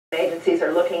Agencies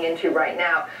are looking into right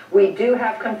now. We do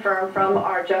have confirmed from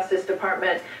our Justice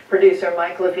Department producer,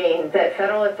 Mike Levine, that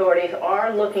federal authorities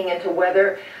are looking into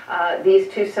whether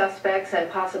these two suspects and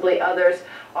possibly others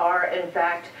are in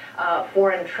fact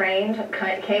foreign trained,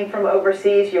 came from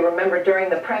overseas. You remember during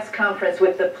the press conference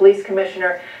with the police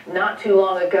commissioner not too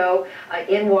long ago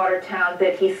in Watertown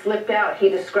that he slipped out. He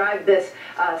described this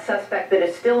suspect that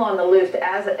is still on the loose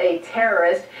as a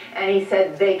terrorist, and he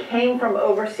said they came from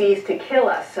overseas to kill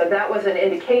us. So that was an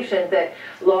indication that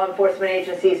law enforcement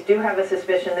agencies do have a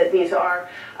suspicion that these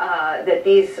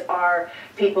are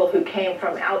people who came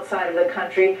from outside of the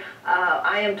country.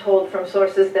 I am told from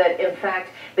sources that in fact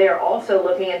they are also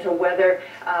looking into whether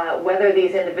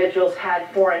these individuals had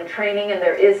foreign training, and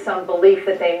there is some belief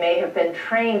that they may have been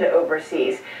trained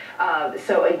overseas.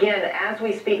 So again, as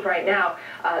we speak right now,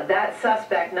 that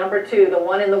suspect, number 2, the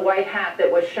one in the white hat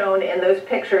that was shown in those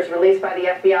pictures released by the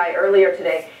FBI earlier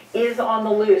today, is on the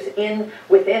loose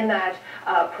within that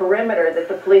perimeter that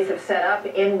the police have set up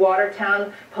in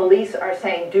Watertown. Police are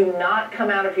saying do not come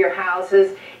out of your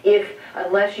houses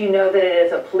unless you know that it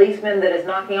is a policeman that is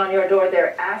knocking on your door.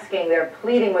 They're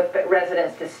pleading with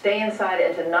residents to stay inside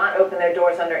and to not open their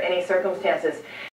doors under any circumstances.